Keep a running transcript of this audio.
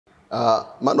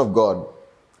Man of God,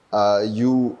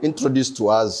 you introduced to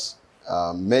us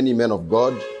many men of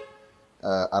God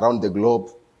around the globe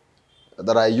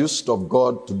that are used of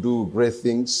God to do great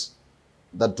things,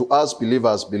 that to us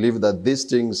believers believe that these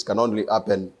things can only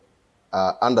happen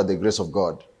under the grace of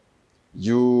God.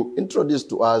 You introduced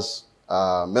to us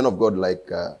men of God like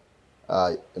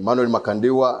Emmanuel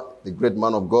Makandiwa, the great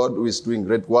man of God who is doing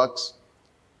great works,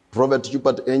 Prophet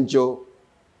Hubert Angel,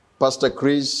 Pastor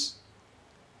Chris,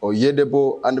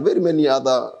 Oyedebo, and very many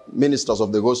other ministers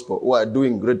of the gospel who are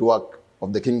doing great work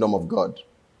of the kingdom of God.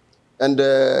 And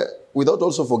without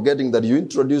also forgetting that you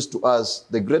introduced to us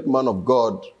the great man of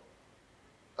God,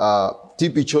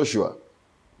 T.P. Joshua,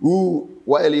 who,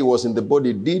 while he was in the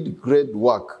body, did great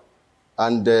work.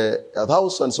 And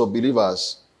thousands of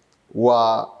believers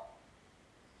were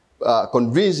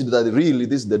convinced that really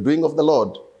this is the doing of the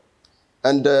Lord.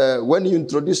 And when you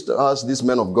introduced to us this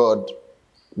man of God,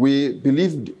 we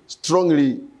believed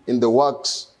strongly in the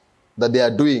works that they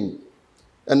are doing.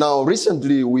 And now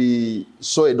recently we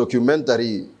saw a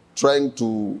documentary trying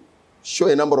to show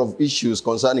a number of issues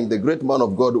concerning the great man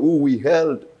of God who we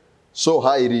held so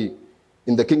highly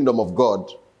in the kingdom of God.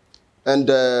 And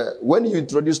when you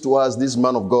introduced to us this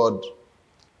man of God,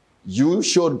 you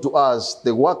showed to us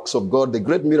the works of God, the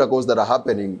great miracles that are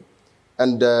happening.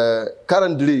 And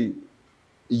currently,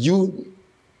 you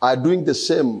are doing the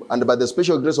same, and by the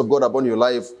special grace of God upon your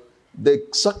life, the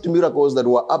exact miracles that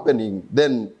were happening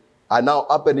then are now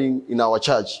happening in our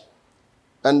church.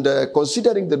 And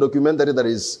considering the documentary that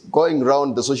is going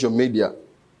around the social media,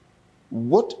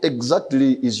 what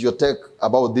exactly is your take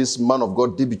about this man of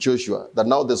God, T.B. Joshua, that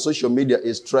now the social media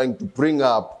is trying to bring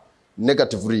up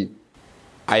negatively?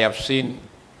 I have seen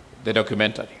the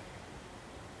documentary.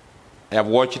 I have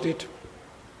watched it.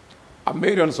 And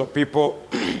millions of people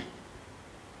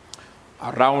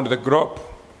around the globe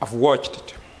have watched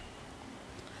it.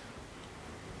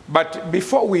 But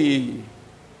before we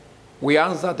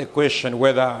answer the question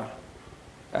whether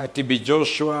T.B.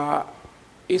 Joshua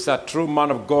is a true man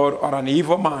of God or an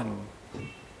evil man,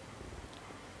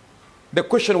 the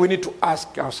question we need to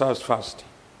ask ourselves first: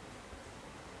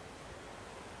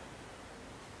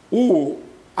 who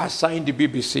assigned the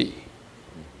BBC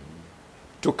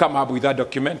to come up with that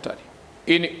documentary?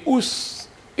 In whose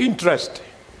interest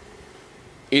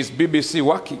is BBC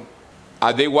working?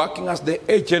 Are they working as the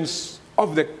agents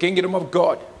of the kingdom of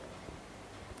God?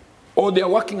 Or they are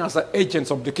working as the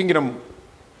agents of the kingdom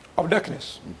of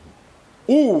darkness? Mm-hmm.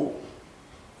 Who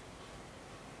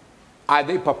are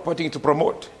they purporting to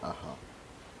promote? Uh-huh.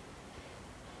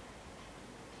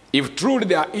 If truly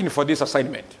they are in for this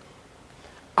assignment,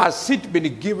 has it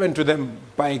been given to them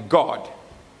by God?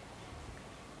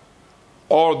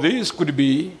 Or this could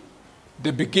be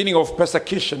the beginning of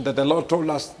persecution that the Lord told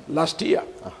us last year,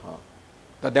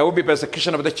 that there will be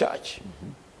persecution of the church.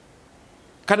 Mm-hmm.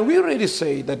 Can we really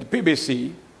say that the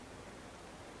BBC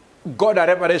got a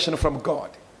revelation from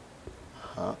God?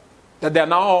 That they are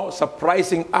now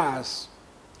surprising us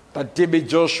that T.B.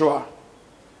 Joshua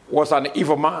was an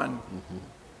evil man? Mm-hmm.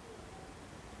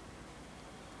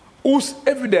 Whose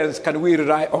evidence can we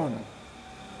rely on?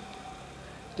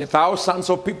 The thousands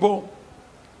of people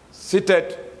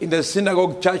seated in the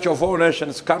synagogue church of all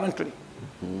nations currently,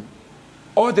 mm-hmm,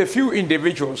 or the few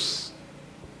individuals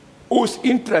whose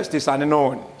interest is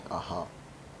unknown.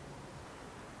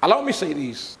 Allow me to say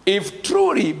this: if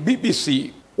truly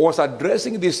BBC was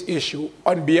addressing this issue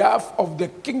on behalf of the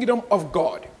kingdom of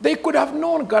God, they could have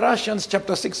known Galatians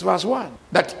chapter 6 verse 1,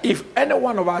 that if any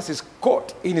one of us is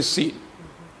caught in sin,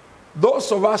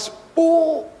 those of us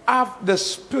who have the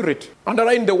Spirit,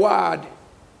 underline the word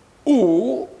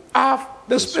who have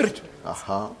the Spirit.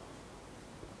 Now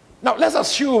let's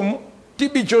assume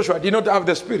T.B. Joshua did not have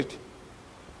the Spirit.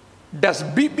 Does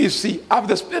BBC have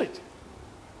the Spirit?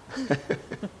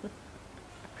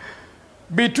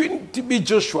 Between T.B.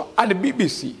 Joshua and the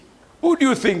BBC, who do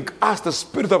you think has the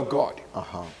Spirit of God?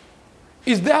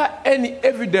 Is there any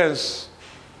evidence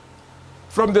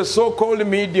from the so-called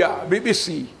media,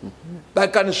 BBC,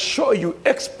 that can show you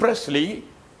expressly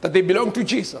that they belong to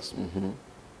Jesus?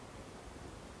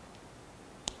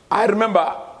 I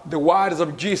remember the words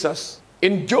of Jesus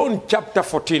in John chapter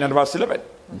 14 and verse 11.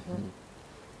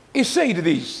 He said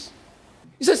this.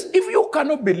 He says, if you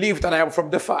cannot believe that I am from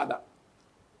the Father,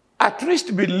 at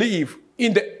least believe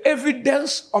in the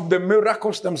evidence of the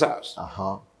miracles themselves.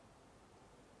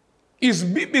 Is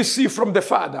BBC from the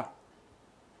Father?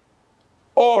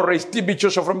 Or is T.B.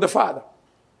 Joshua from the Father?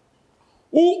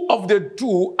 Who of the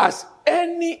two has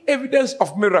any evidence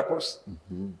of miracles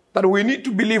that we need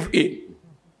to believe in,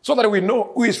 so that we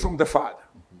know who is from the Father?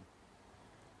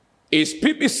 Is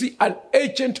PBC an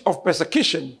agent of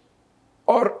persecution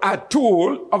or a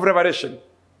tool of revelation?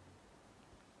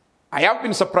 I have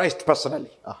been surprised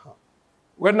personally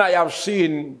when I have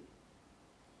seen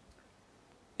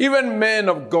even men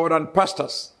of God and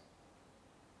pastors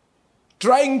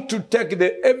trying to take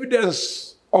the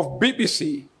evidence of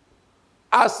BBC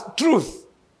as truth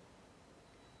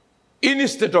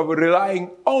instead of relying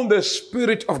on the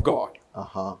Spirit of God.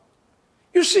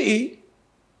 You see,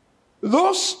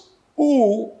 those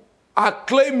who are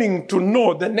claiming to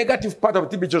know the negative part of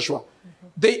TB Joshua,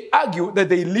 they argue that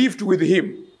they lived with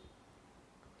him.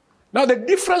 Now, the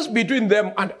difference between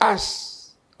them and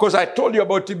us, because I told you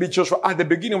about TB Joshua at the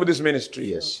beginning of this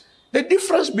ministry. Yes. The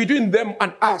difference between them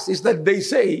and us is that they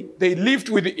say they lived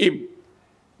with him.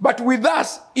 But with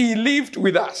us, he lived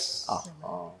with us.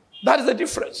 That is the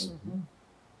difference.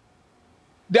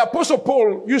 The Apostle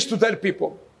Paul used to tell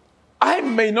people, I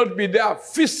may not be there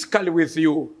physically with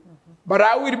you, but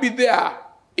I will be there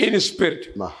in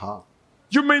spirit.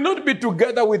 You may not be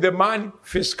together with the man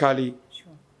physically,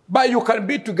 but you can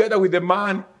be together with the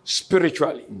man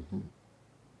spiritually.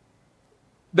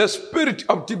 The spirit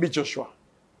of TB Joshua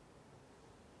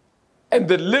and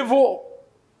the level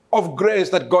of grace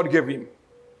that God gave him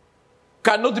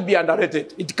cannot be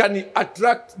underrated. It can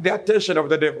attract the attention of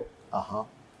the devil.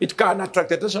 It can attract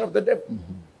the attention of the devil.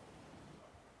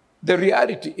 The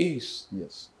reality is,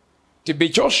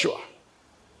 TB Joshua,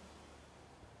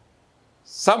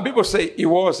 some people say he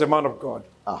was a man of God.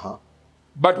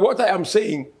 But what I am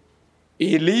saying,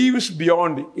 he lives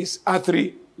beyond his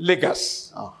earthly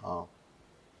legacy.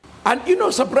 And you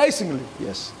know, surprisingly,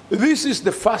 this is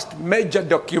the first major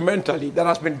documentary that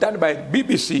has been done by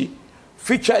BBC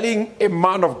featuring a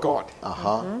man of God.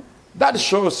 That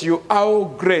shows you how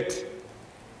great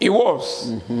he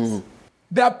was.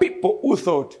 There are people who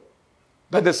thought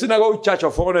that the Synagogue Church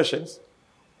of All Nations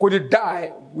could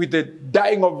die with the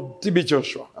dying of TB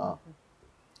Joshua.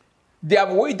 They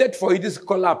have waited for its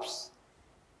collapse.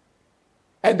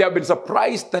 And they have been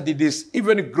surprised that it is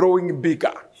even growing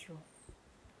bigger.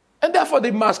 And therefore they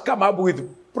must come up with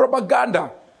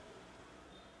propaganda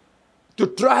to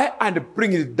try and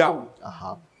bring it down.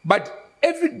 But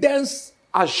evidence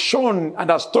has shown and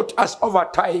has taught us over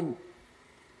time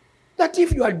that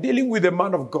if you are dealing with a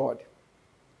man of God,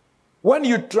 when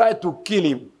you try to kill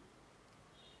him,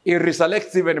 he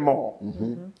resurrects even more.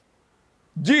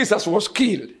 Jesus was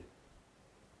killed.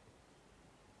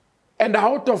 And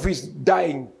out of his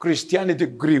dying, Christianity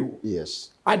grew.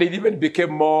 And it even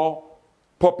became more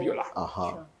popular.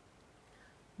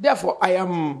 Therefore, I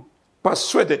am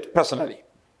persuaded personally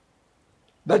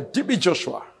that TB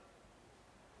Joshua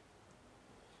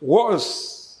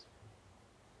was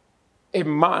a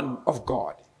man of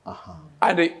God.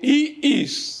 And he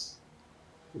is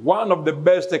one of the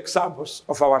best examples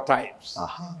of our times.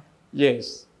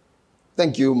 Yes.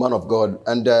 Thank you, man of God.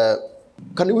 And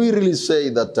can we really say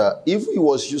that if he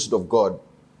was used of God,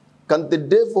 can the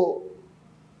devil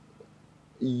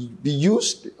be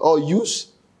used or use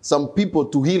some people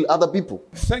to heal other people?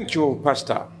 Thank you,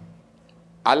 Pastor.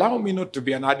 Allow me not to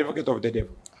be an advocate of the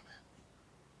devil.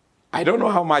 I don't know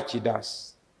how much he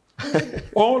does.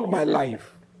 All my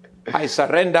life, I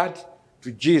surrendered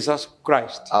to Jesus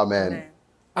Christ. Amen.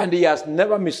 And he has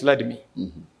never misled me.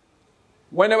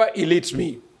 Whenever he leads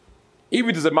me, if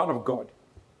it is a man of God,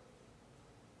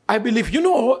 I believe, you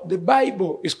know, the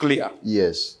Bible is clear.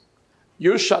 Yes.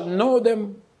 You shall know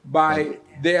them by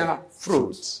their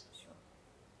fruits.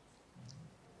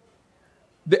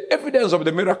 The evidence of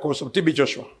the miracles of TB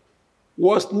Joshua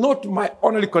was not my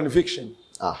only conviction.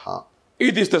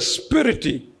 It is the Spirit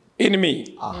in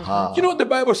me. You know, the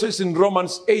Bible says in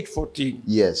Romans 8:14.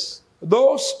 Yes.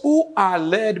 Those who are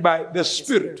led by the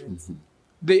Spirit,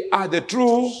 they are the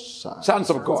true sons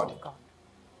of God.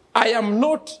 I am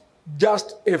not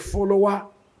just a follower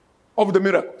of the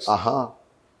miracles.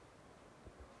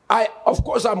 Of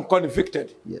course, I'm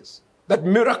convicted that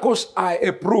miracles are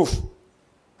a proof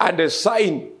and a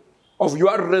sign of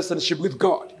your relationship with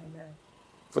God.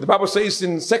 For the Bible says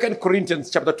in 2 Corinthians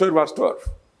chapter 12, verse 12,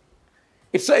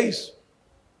 it says,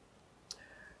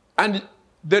 and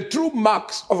the true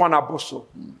marks of an apostle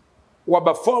were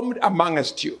performed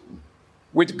amongst you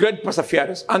with great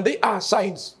perseverance, and they are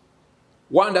signs,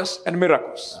 wonders, and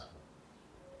miracles.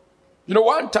 You know,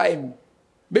 one time,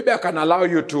 maybe I can allow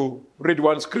you to read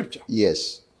one scripture.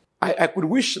 Yes. I could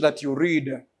wish that you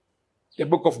read the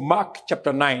book of Mark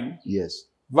chapter 9,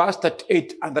 verse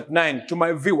 38 and 39 to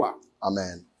my viewer.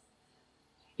 Amen.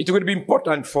 It will be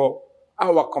important for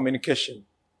our communication.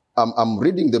 I'm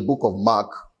reading the book of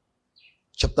Mark,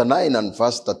 chapter 9 and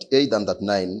verse 38 and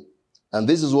 39. And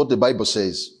this is what the Bible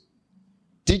says.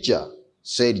 "Teacher,"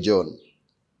 said John,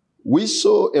 "we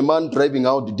saw a man driving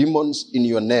out demons in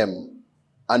your name,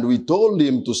 and we told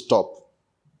him to stop,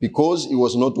 because he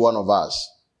was not one of us."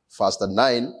 Verse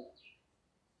 9,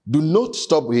 "Do not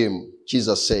stop him,"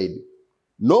 Jesus said.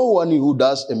 "No one who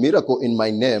does a miracle in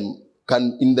my name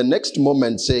can in the next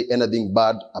moment say anything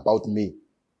bad about me."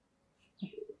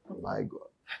 My God.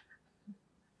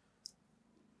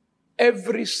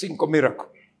 Every single miracle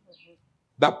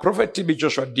that Prophet TB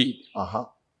Joshua did,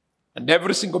 and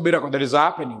every single miracle that is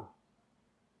happening,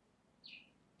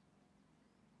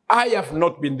 I have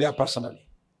not been there personally.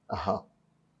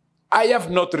 I have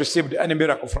not received any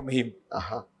miracle from him.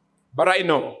 But I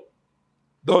know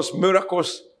those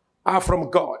miracles are from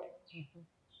God.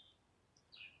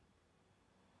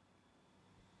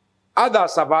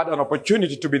 Others have had an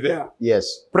opportunity to be there.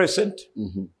 Yes. Present.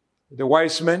 The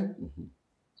wise men,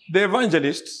 the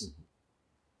evangelists,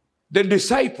 the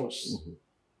disciples,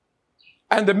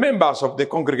 and the members of the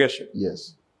congregation.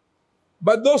 Yes.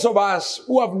 But those of us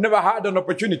who have never had an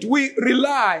opportunity, we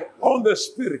rely on the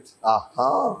Spirit.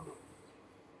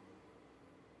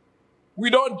 We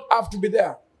don't have to be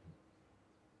there.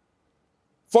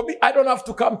 For me, I don't have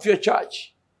to come to a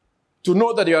church to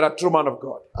know that you are a true man of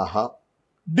God.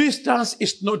 Distance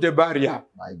is not a barrier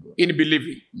in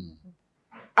believing.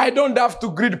 I don't have to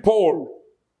greet Paul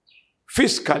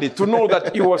physically to know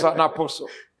that he was an apostle.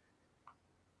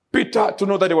 Peter to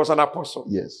know that he was an apostle.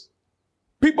 Yes.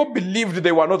 People believed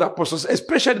they were not apostles,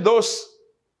 especially those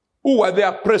who were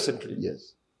there presently.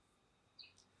 Yes.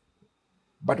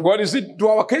 But what is it to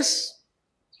our case?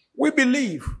 We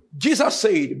believe. Jesus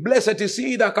said, "Blessed is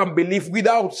he that can believe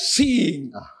without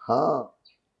seeing."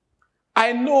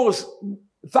 I know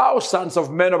thousands of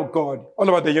men of God all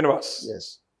over the universe.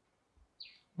 Yes.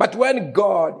 But when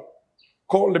God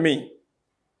called me,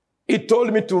 he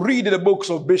told me to read the books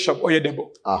of Bishop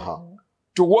Oyedebo,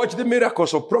 to watch the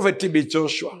miracles of Prophet TB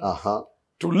Joshua,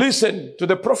 to listen to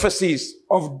the prophecies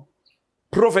of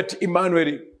Prophet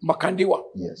Emmanuel Makandiwa.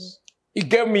 Yes. He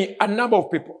gave me a number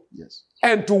of people. Yes.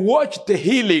 And to watch the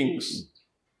healings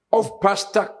of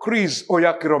Pastor Chris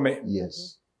Oyakirome.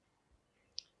 Yes.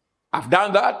 I've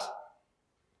done that.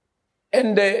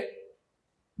 And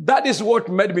that is what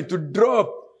made me to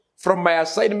drop from my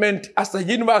assignment as a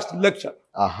university lecturer.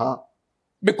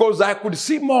 Because I could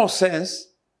see more sense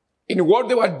in what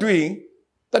they were doing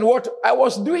than what I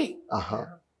was doing.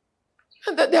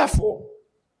 And therefore,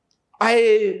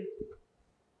 I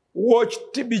watched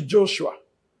TB Joshua.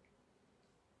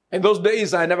 In those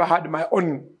days, I never had my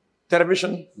own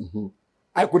television.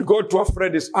 I could go to a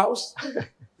friend's house,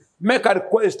 make a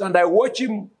request, and I watch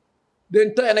him the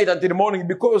entire night until the morning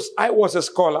because I was a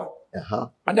scholar.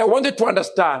 And I wanted to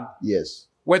understand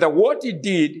whether what he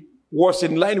did was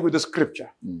in line with the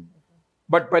scripture.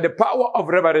 But by the power of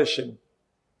revelation,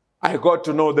 I got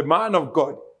to know the man of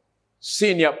God,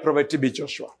 Senior Prophet TB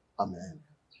Joshua. Amen.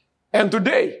 And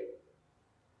today,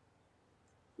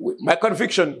 my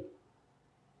conviction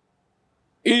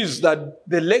is that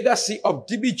the legacy of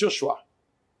TB Joshua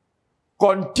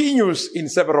continues in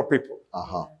several people.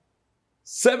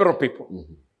 Several people.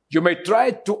 You may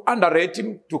try to underrate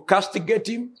him, to castigate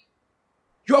him.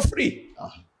 You are free.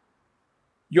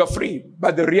 You are free.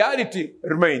 But the reality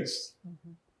remains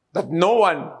that no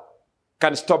one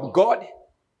can stop God,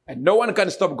 and no one can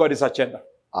stop God's agenda.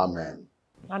 Amen.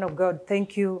 Man of God,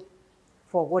 thank you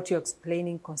for what you're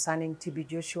explaining concerning TB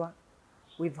Joshua.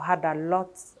 We've heard a lot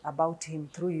about him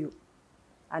through you,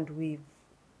 and we've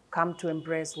come to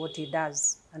embrace what he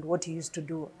does and what he used to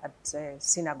do at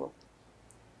synagogue.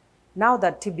 Now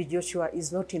that TB Joshua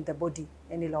is not in the body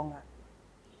any longer,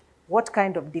 what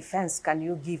kind of defense can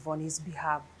you give on his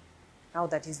behalf? Now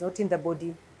that he's not in the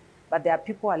body, but there are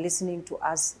people who are listening to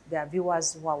us, there are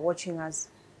viewers who are watching us.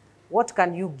 What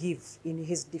can you give in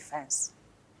his defense?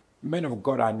 Men of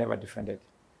God are never defended.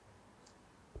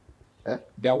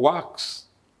 Their works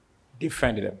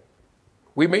defend them.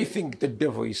 We may think the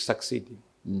devil is succeeding,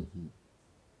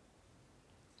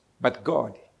 but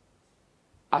God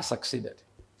has succeeded.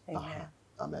 Amen.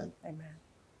 Amen. Amen.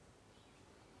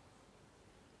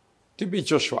 TB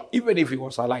Joshua, even if he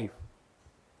was alive,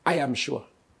 I am sure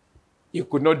he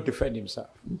could not defend himself.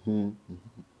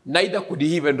 Neither could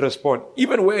he even respond.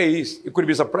 Even where he is, he could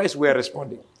be surprised we are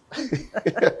responding.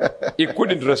 He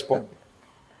couldn't respond.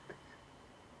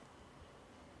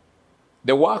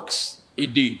 The works he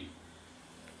did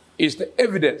is the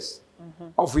evidence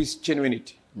of his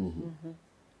genuinity.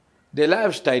 The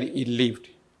lifestyle he lived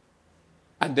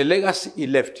and the legacy he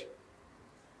left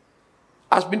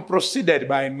has been preceded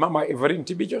by Mama Everine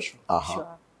TB Joshua. Sure.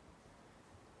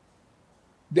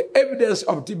 The evidence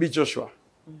of TB Joshua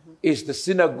is the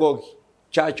synagogue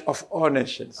Church of All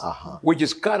Nations, which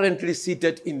is currently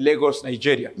seated in Lagos,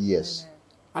 Nigeria, Yes.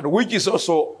 and which is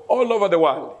also all over the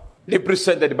world,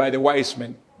 represented by the wise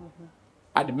men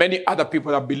and many other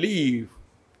people that believe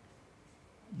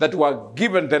that were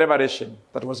given the revelation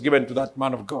that was given to that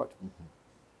man of God.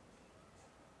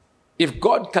 If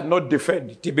God cannot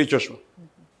defend TB Joshua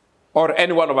or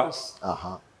any one of us,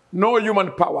 no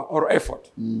human power or effort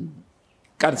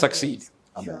can succeed.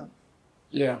 Amen.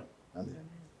 Yeah.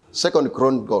 Second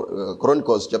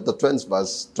Chronicles chapter 20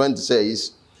 verse 20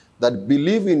 says that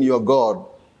believe in your God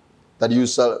that you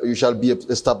shall be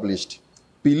established.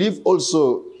 Believe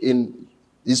also in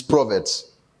his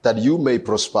prophets that you may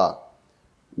prosper.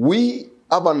 We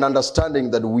have an understanding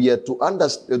that we are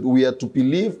to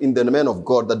believe in the men of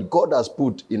God that God has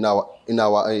put in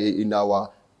our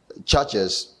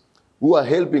churches, who are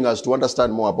helping us to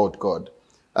understand more about God.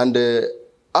 And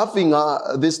having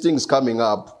these things coming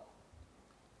up,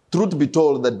 truth be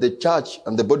told, that the church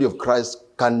and the body of Christ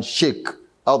can shake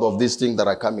out of these things that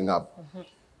are coming up.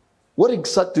 What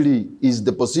exactly is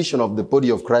the position of the body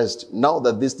of Christ now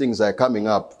that these things are coming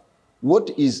up?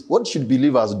 What should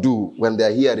believers do when they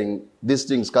are hearing these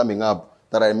things coming up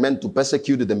that are meant to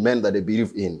persecute the men that they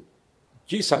believe in?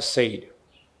 Jesus said,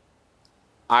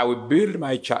 I will build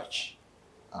my church,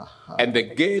 and the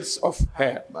gates of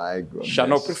hell shall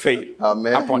not prevail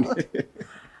upon it.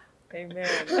 Amen.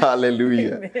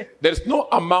 Hallelujah. Amen. There's no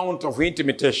amount of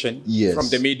intimidation Yes. from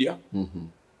the media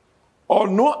or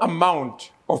no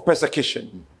amount of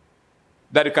persecution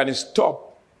that can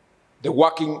stop the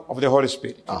working of the Holy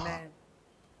Spirit. Amen.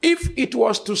 If it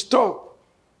was to stop,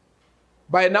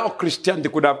 by now Christianity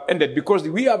could have ended, because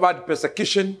we have had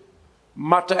persecution,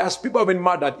 martyrs, people have been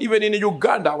murdered, even in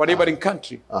Uganda, whatever in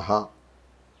country.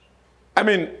 I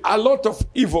mean, a lot of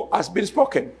evil has been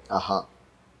spoken.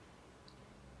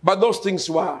 But those things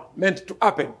were meant to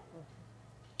happen,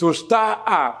 to stir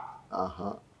up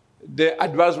the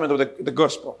advancement of the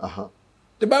gospel.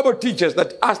 The Bible teaches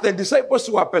that as the disciples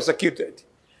were persecuted,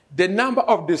 the number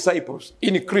of disciples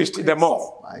increased the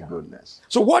more. My goodness.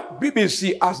 So what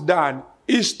BBC has done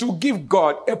is to give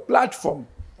God a platform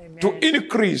to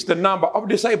increase the number of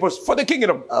disciples for the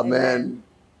kingdom. Amen.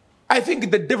 I think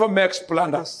the devil makes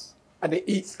plunders and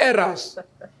he errors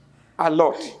a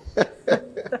lot.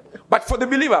 But for the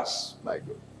believers, My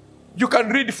God. you can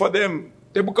read for them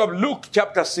the book of Luke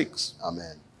chapter 6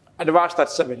 Amen. and verse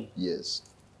 37. Yes.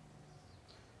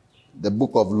 The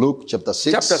book of Luke chapter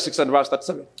 6. Chapter 6 and verse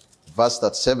 37. Verse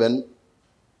 37.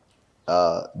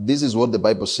 This is what the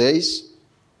Bible says.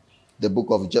 The book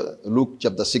of Luke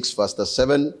chapter 6 verse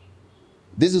 37.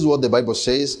 This is what the Bible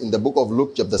says in the book of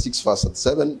Luke chapter 6 verse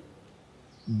 37.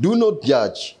 Do not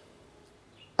judge,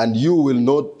 and you will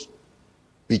not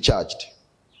be charged.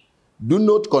 Do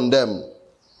not condemn,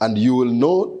 and you will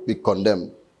not be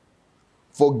condemned.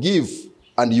 Forgive,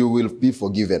 and you will be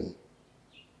forgiven.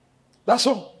 That's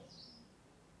all.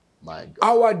 My God.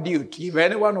 Our duty, if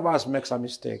any one of us makes a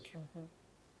mistake,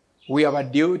 we have a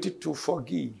duty to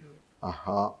forgive.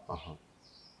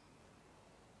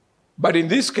 But in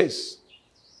this case,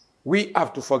 we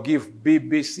have to forgive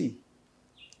BBC.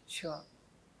 Sure.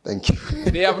 Thank you.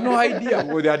 They have no idea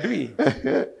what they are doing.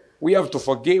 We have to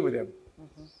forgive them.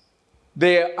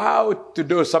 They are out to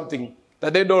do something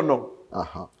that they don't know.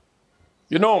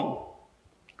 You know,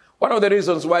 one of the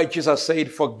reasons why Jesus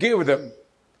said, forgive them,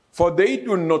 for they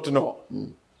do not know.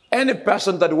 Any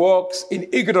person that walks in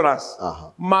ignorance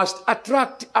must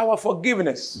attract our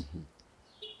forgiveness.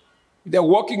 They're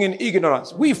walking in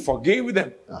ignorance. We forgive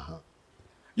them.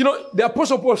 You know, the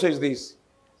Apostle Paul says this.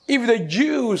 If the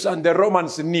Jews and the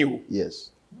Romans knew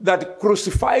that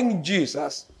crucifying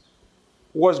Jesus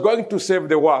was going to save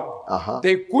the world,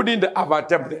 they couldn't have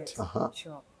attempted.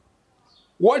 Sure.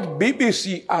 What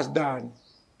BBC has done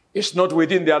is not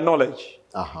within their knowledge.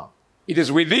 It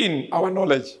is within our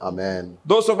knowledge. Amen.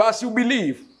 Those of us who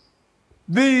believe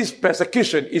this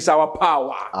persecution is our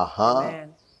power,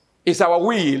 Amen. is our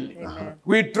will. Amen.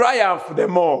 We triumph the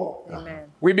more.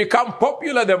 Amen. We become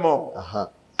popular the more.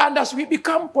 And as we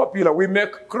become popular, we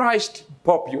make Christ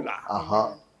popular.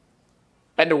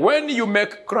 And when you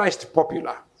make Christ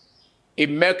popular, it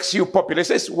makes you popular. It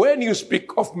says, when you speak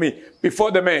of me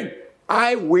before the men,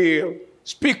 I will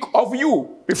speak of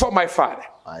you before my Father.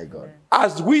 My God.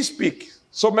 As we speak,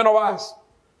 so many of us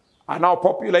are now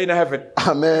popular in heaven.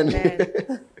 Amen.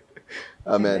 Amen.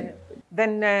 Amen.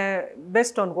 Then,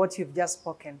 based on what you've just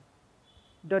spoken,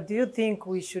 do you think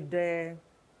we should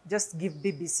just give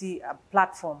BBC a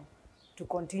platform to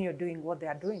continue doing what they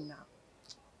are doing now?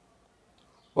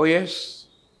 Oh, yes.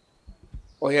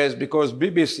 Oh, yes, because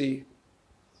BBC,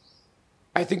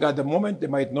 I think at the moment they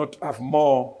might not have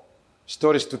more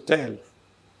stories to tell.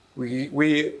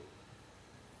 We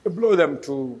implore them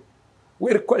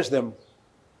we request them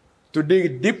to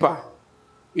dig deeper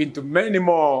into many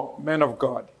more men of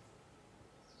God.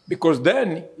 Because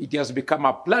then it has become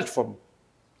a platform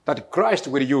that Christ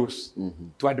will use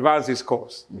to advance his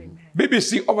cause.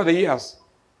 BBC over the years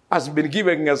has been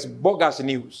giving us bogus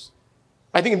news.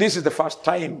 I think this is the first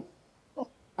time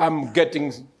I'm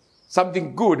getting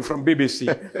something good from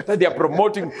BBC, that they are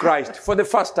promoting Christ for the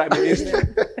first time in history.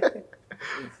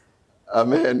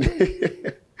 Amen.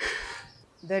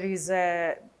 There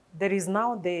is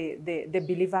now the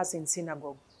believers in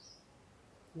synagogue.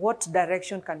 What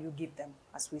direction can you give them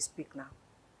as we speak now?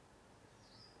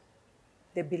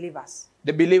 The believers.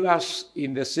 The believers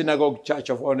in the Synagogue Church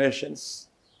of All Nations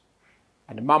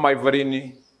and Mama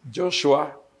Ivorini,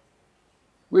 Joshua,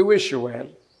 we wish you well.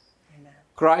 Amen.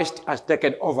 Christ has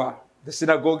taken over the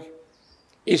synagogue.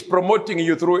 He's promoting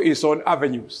you through his own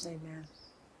avenues. Amen.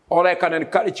 All I can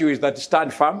encourage you is that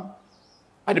stand firm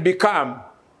and be calm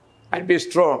and be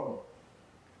strong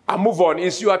and move on.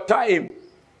 It's your time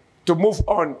to move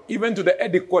on, even to the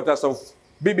headquarters of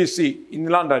BBC in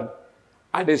London,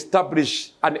 and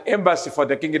establish an embassy for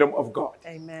the kingdom of God.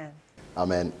 Amen.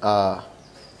 Amen.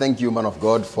 Thank you, man of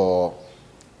God, for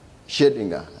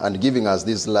shedding and giving us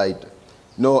this light.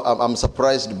 No, I'm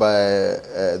surprised by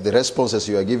the responses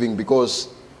you are giving, because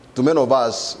to many of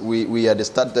us, we had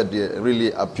started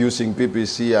really abusing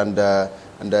PPC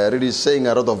and really saying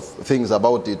a lot of things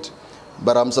about it.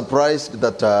 But I'm surprised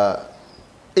that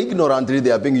ignorantly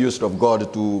they are being used of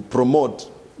God to promote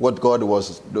what God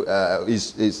was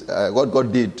what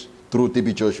God did through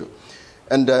TB Joshua.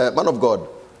 And man of God,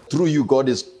 through you, God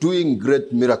is doing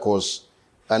great miracles,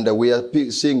 and we are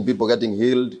seeing people getting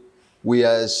healed. We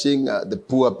are seeing the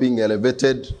poor being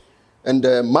elevated. And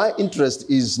my interest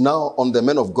is now on the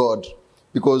men of God,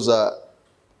 because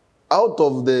out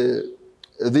of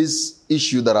this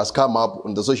issue that has come up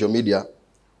on the social media,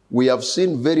 we have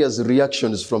seen various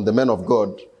reactions from the men of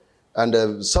God.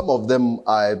 And some of them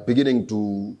are beginning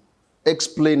to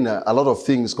explain a lot of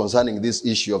things concerning this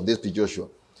issue of this TB Joshua.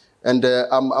 And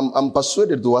I'm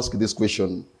persuaded to ask this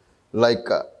question,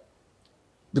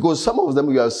 because some of them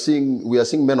we are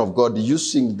seeing men of God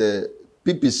using the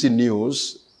PPC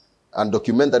news and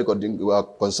documentary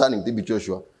concerning TB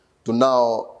Joshua to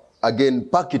now again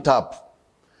pack it up.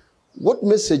 What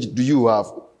message do you have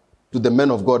to the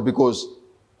men of God? Because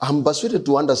I'm persuaded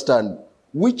to understand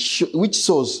which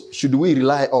source should we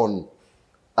rely on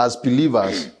as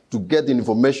believers to get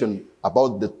information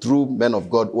about the true men of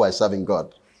God who are serving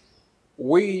God.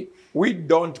 We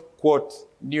don't quote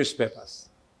newspapers.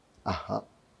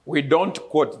 We don't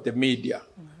quote the media.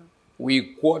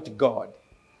 We quote God.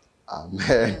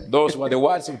 Amen. Those were the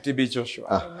words of TB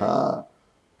Joshua.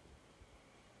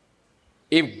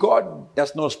 If God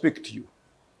does not speak to you,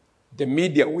 the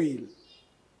media will.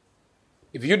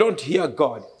 If you don't hear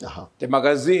God, the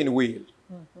magazine will.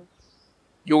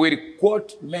 You will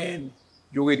quote men.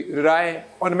 You will rely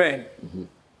on men.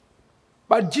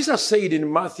 But Jesus said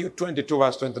in Matthew 22,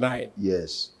 verse 29,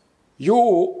 yes,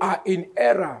 you are in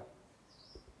error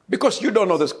because you don't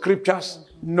know the scriptures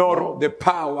nor the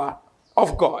power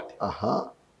of God.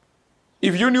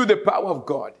 If you knew the power of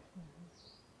God,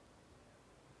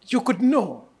 you could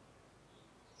know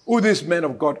who these men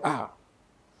of God are.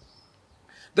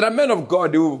 There are men of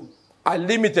God who are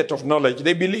limited of knowledge.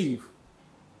 They believe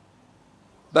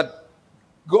that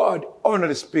God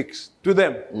only speaks to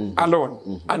them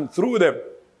alone and through them.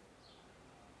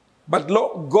 But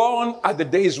gone are the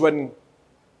days when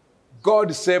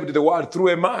God saved the world through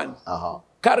a man.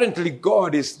 Currently,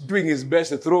 God is doing his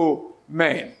best through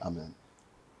men. Amen.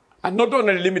 And not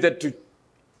only limited to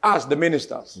us, the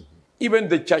ministers, even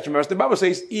the church members. The Bible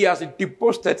says he has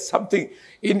deposited something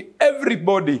in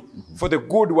everybody for the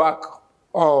good work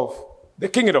of the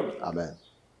kingdom. Amen.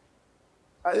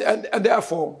 And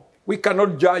therefore, we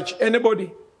cannot judge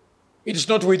anybody. It is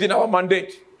not within our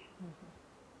mandate.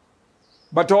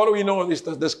 But all we know is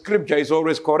that the scripture is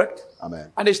always correct.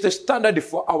 Amen. And it's the standard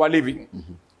for our living.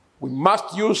 We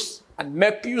must use and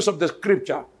make use of the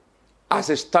scripture as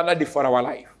a standard for our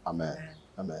life. Amen.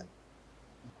 Amen.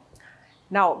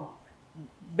 Now,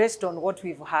 based on what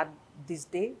we've had this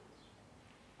day,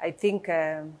 I think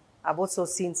I've also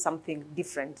seen something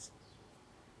different.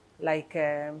 Like,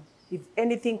 if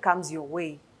anything comes your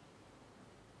way,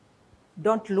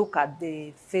 don't look at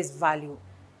the face value.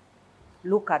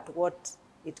 Look at what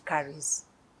it carries.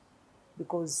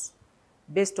 Because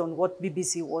based on what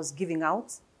BBC was giving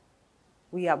out,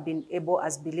 we have been able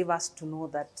as believers to know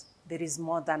that there is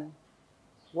more than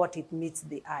what it meets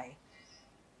the eye.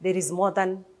 There is more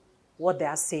than what they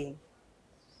are saying.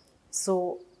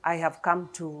 So I have come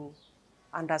to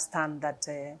understand that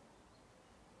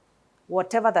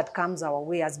whatever that comes our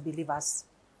way as believers,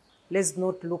 let's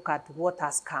not look at what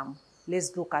has come.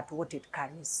 Let's look at what it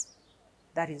carries.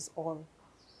 That is all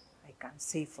I can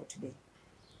say for today.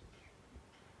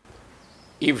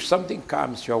 If something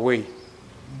comes your way,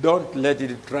 don't let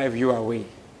it drive you away.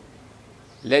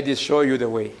 Let it show you the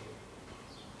way.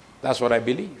 That's what I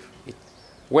believe.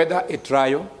 Whether a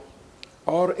trial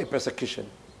or a persecution,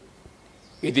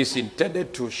 it is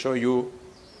intended to show you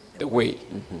the way.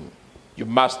 Mm-hmm. You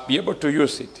must be able to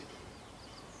use it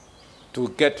to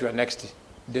get to your next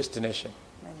destination.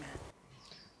 Amen.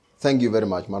 Thank you very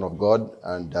much, man of God.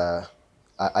 And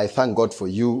I thank God for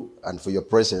you and for your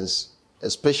presence,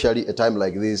 especially a time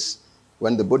like this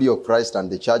when the body of Christ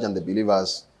and the church and the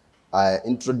believers are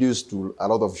introduced to a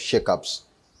lot of shakeups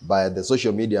by the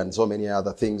social media and so many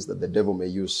other things that the devil may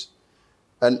use.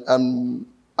 And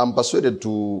I'm persuaded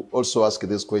to also ask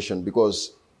this question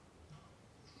because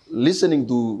listening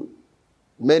to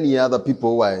many other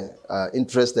people who are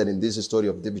interested in this story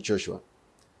of David Joshua,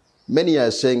 many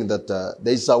are saying that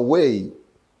there is a way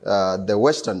the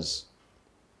Westerns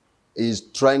is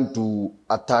trying to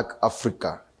attack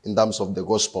Africa in terms of the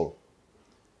gospel.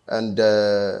 And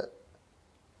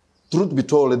truth be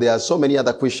told, there are so many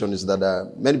other questions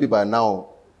that many people are now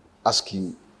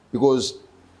asking because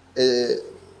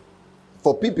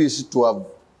for people to have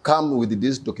come with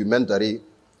this documentary,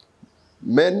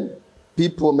 many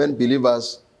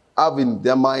believers have in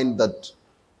their mind that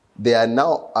they are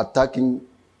now attacking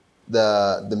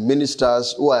the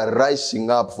ministers who are rising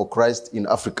up for Christ in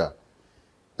Africa.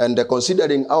 And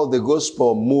considering how the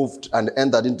gospel moved and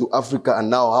entered into Africa and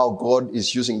now how God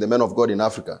is using the men of God in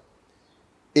Africa,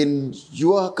 in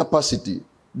your capacity,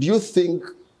 do you think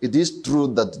it is true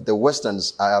that the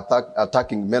Westerns are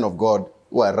attacking men of God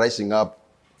who are rising up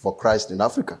for Christ in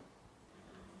Africa?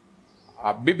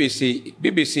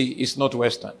 BBC is not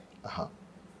Western. Uh-huh.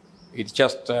 It's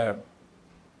just a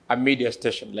media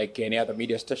station like any other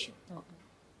media station. Okay.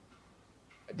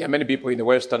 There are many people in the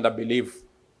Western that believe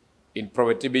in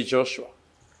Prophet T.B. Joshua,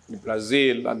 in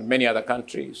Brazil and many other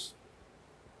countries.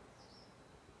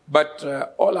 But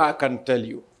all I can tell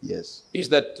you is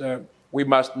that we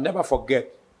must never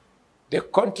forget the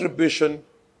contribution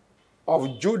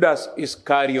of Judas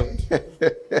Iscariot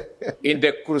in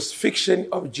the crucifixion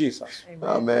of Jesus.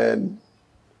 Amen.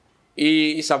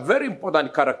 He is a very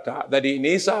important character that in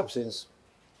his absence,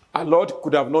 a lot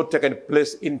could have not taken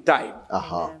place in time.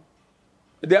 Uh-huh.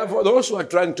 Therefore, those who are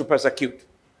trying to persecute,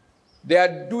 they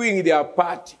are doing their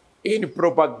part in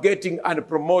propagating and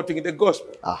promoting the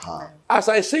gospel. Uh-huh. As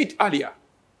I said earlier,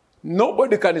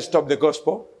 nobody can stop the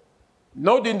gospel,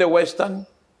 not in the Western,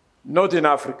 not in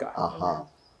Africa. Uh-huh.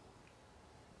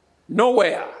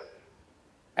 Nowhere.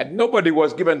 And nobody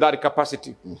was given that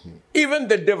capacity. Mm-hmm. Even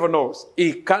the devil knows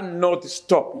he cannot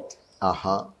stop it.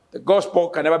 Uh-huh. The gospel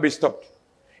can never be stopped.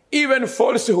 Even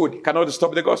falsehood cannot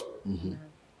stop the gospel. Mm-hmm.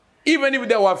 Even if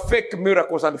there were fake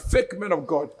miracles and fake men of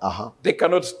God, they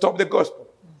cannot stop the gospel.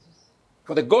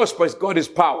 For the gospel is God's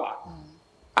power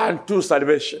and true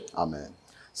salvation. Amen.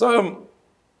 So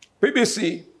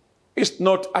BBC is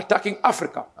not attacking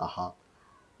Africa. Uh-huh.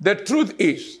 The truth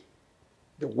is,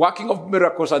 the working of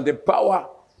miracles and the power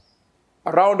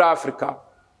around Africa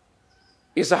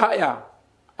is higher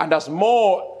and has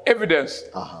more evidence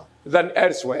than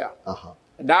elsewhere.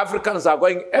 And Africans are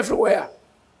going everywhere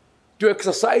to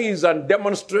exercise and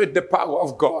demonstrate the power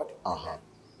of God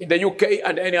in the UK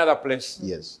and any other place.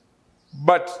 Yes.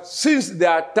 But since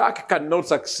the attack cannot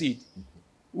succeed,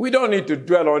 we don't need to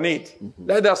dwell on it.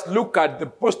 Let us look at the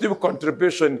positive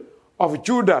contribution of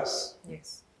Judas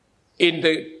in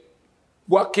the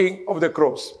working of the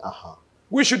cross.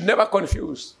 We should never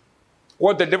confuse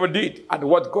what the devil did and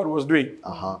what God was doing.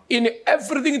 In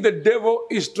everything the devil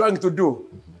is trying to do,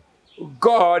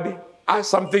 God has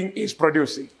something he's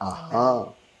producing.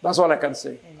 That's all I can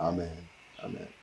say. Amen. Amen.